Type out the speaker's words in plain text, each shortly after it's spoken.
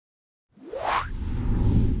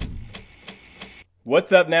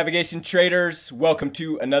What's up, navigation traders? Welcome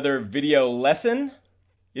to another video lesson.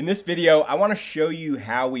 In this video, I want to show you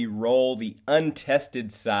how we roll the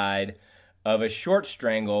untested side of a short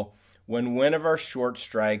strangle when one of our short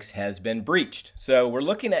strikes has been breached. So we're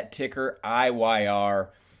looking at ticker IYR,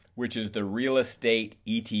 which is the real estate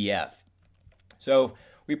ETF. So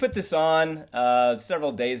we put this on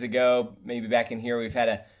several days ago, maybe back in here. We've had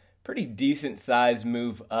a pretty decent size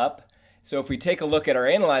move up. So if we take a look at our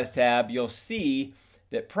Analyze tab, you'll see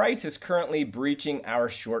that price is currently breaching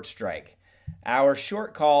our short strike. Our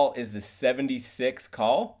short call is the 76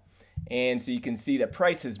 call. And so you can see that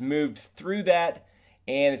price has moved through that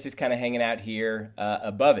and it's just kind of hanging out here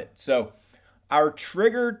above it. So our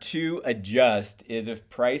trigger to adjust is if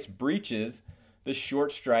price breaches the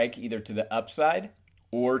short strike either to the upside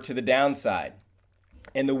or to the downside.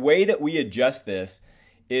 And the way that we adjust this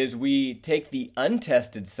is we take the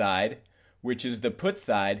untested side, which is the put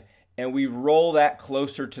side, and we roll that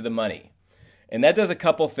closer to the money. And that does a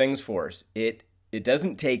couple things for us. It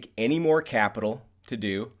doesn't take any more capital to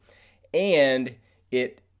do, and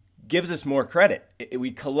it gives us more credit. We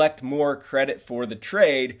collect more credit for the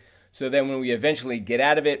trade, so then when we eventually get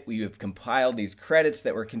out of it, we have compiled these credits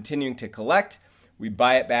that we're continuing to collect. We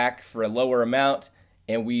buy it back for a lower amount,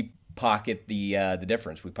 and we pocket the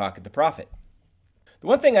difference. We pocket the profit. The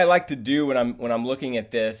one thing I like to do when I'm looking at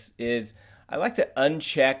this is I like to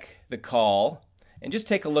uncheck the call and just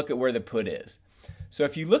take a look at where the put is. So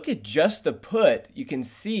if you look at just the put, you can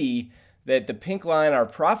see that the pink line, our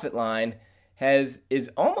profit line, is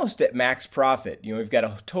almost at max profit. You know, we've got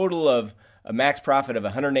a total of a max profit of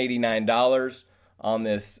 $189 on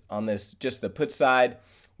this just the put side.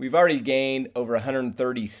 We've already gained over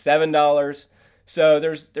 $137. So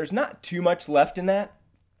there's not too much left in that.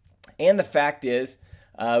 And the fact is,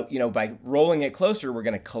 by rolling it closer, we're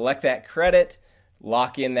going to collect that credit,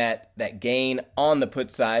 lock in that gain on the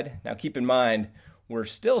put side. Now, keep in mind, we're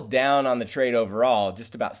still down on the trade overall,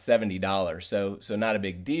 just about $70, so not a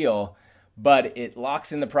big deal. But it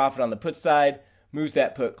locks in the profit on the put side, moves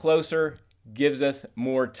that put closer, gives us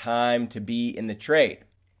more time to be in the trade.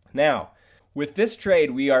 Now, with this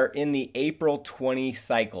trade, we are in the April 20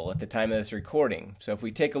 cycle at the time of this recording. So if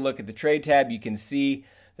we take a look at the trade tab, you can see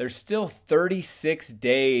there's still 36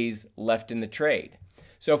 days left in the trade.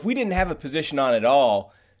 So if we didn't have a position on at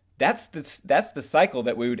all, that's the cycle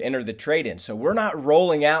that we would enter the trade in. So we're not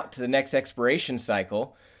rolling out to the next expiration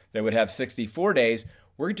cycle that would have 64 days.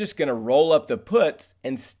 We're just going to roll up the puts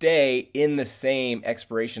and stay in the same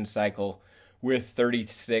expiration cycle with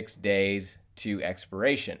 36 days to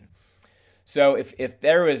expiration. So if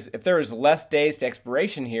there was less days to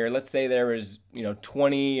expiration here, let's say there was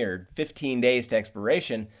 20 or 15 days to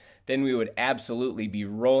expiration, then we would absolutely be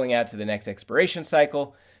rolling out to the next expiration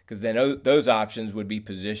cycle, because then those options would be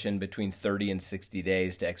positioned between 30 and 60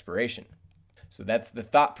 days to expiration. So that's the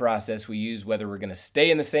thought process we use, whether we're going to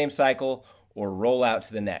stay in the same cycle or roll out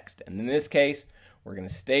to the next. And in this case, we're going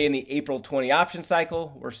to stay in the April 20 option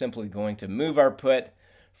cycle. We're simply going to move our put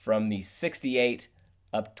from the 68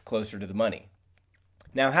 up closer to the money.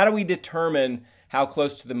 Now, how do we determine how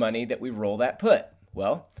close to the money that we roll that put?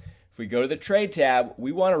 Well, if we go to the trade tab,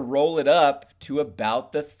 we want to roll it up to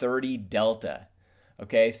about the 30 delta.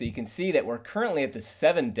 Okay, so you can see that we're currently at the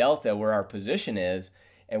 7 delta where our position is,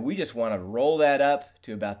 and we just want to roll that up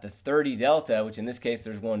to about the 30 delta, which in this case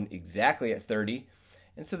there's one exactly at 30,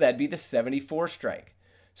 and so that'd be the 74 strike.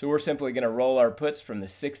 So we're simply going to roll our puts from the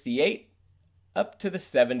 68 up to the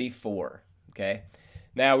 74. Okay.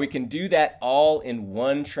 Now we can do that all in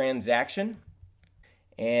one transaction,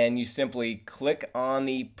 and you simply click on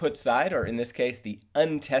the put side, or in this case the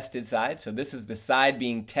untested side. So this is the side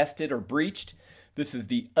being tested or breached. This is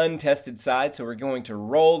the untested side, so we're going to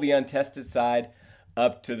roll the untested side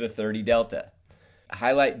up to the 30 delta.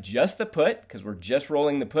 Highlight just the put because we're just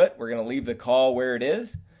rolling the put. We're going to leave the call where it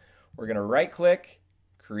is. We're going to right click,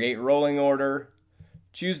 create rolling order,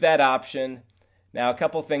 choose that option. Now, a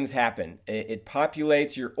couple things happen. It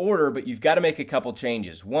populates your order, but you've got to make a couple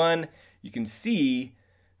changes. One, you can see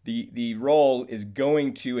the roll is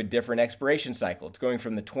going to a different expiration cycle. It's going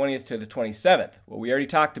from the 20th to the 27th. Well, we already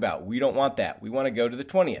talked about, we don't want that. We want to go to the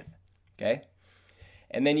 20th, okay?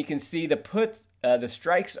 And then you can see the puts, the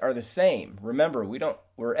strikes are the same. Remember,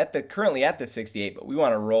 we're currently at the 68, but we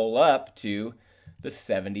want to roll up to the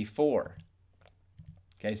 74.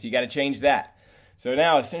 Okay, so you got to change that. So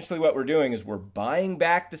now essentially what we're doing is we're buying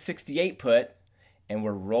back the 68 put and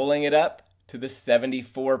we're rolling it up to the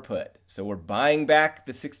 74 put. So we're buying back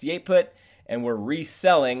the 68 put and we're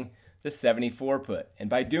reselling the 74 put.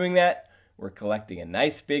 And by doing that, we're collecting a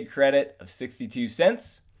nice big credit of 62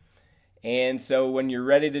 cents. And so when you're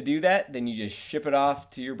ready to do that, then you just ship it off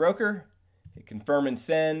to your broker, hit confirm and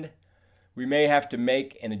send. We may have to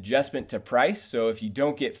make an adjustment to price. So if you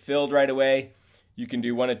don't get filled right away, you can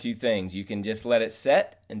do one of two things. You can just let it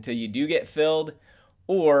set until you do get filled,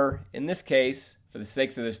 or in this case, for the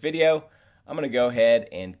sakes of this video, I'm going to go ahead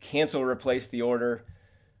and cancel replace the order,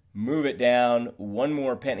 move it down one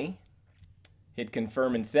more penny, hit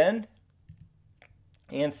confirm and send,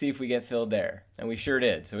 and see if we get filled there. And we sure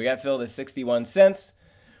did. So we got filled at 61 cents.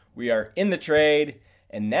 We are in the trade.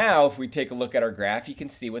 And now if we take a look at our graph, you can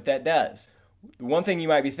see what that does. The one thing you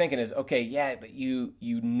might be thinking is, okay, yeah, but you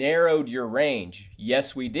narrowed your range.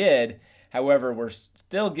 Yes, we did. However, we're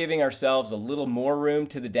still giving ourselves a little more room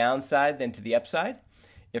to the downside than to the upside.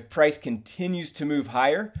 If price continues to move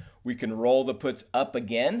higher, we can roll the puts up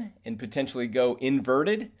again and potentially go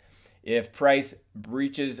inverted. If price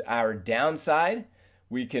breaches our downside,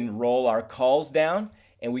 we can roll our calls down,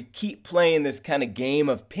 and we keep playing this kind of game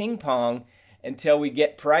of ping pong until we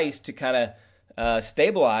get price to kind of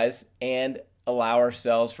stabilize and allow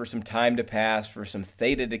ourselves for some time to pass, for some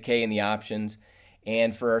theta decay in the options,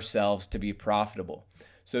 and for ourselves to be profitable.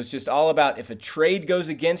 So it's just all about, if a trade goes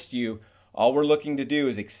against you, all we're looking to do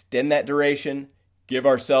is extend that duration, give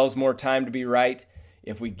ourselves more time to be right.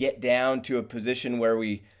 If we get down to a position where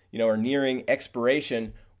we are nearing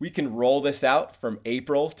expiration, we can roll this out from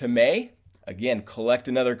April to May. Again, collect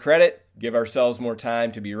another credit, give ourselves more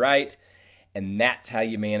time to be right, and that's how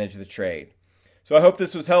you manage the trade. So I hope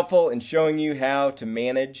this was helpful in showing you how to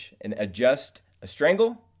manage and adjust a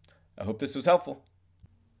strangle. I hope this was helpful.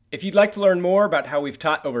 If you'd like to learn more about how we've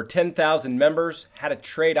taught over 10,000 members how to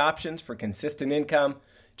trade options for consistent income,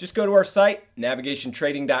 just go to our site,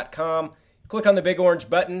 NavigationTrading.com, click on the big orange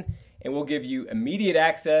button, and we'll give you immediate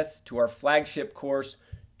access to our flagship course,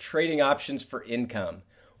 Trading Options for Income.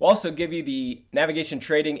 We'll also give you the Navigation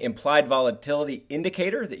Trading Implied Volatility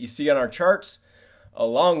Indicator that you see on our charts,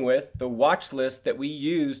 along with the watch list that we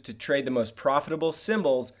use to trade the most profitable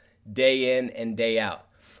symbols day in and day out.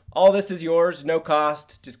 All this is yours, no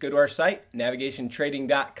cost. Just go to our site,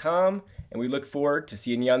 NavigationTrading.com, and we look forward to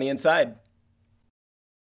seeing you on the inside.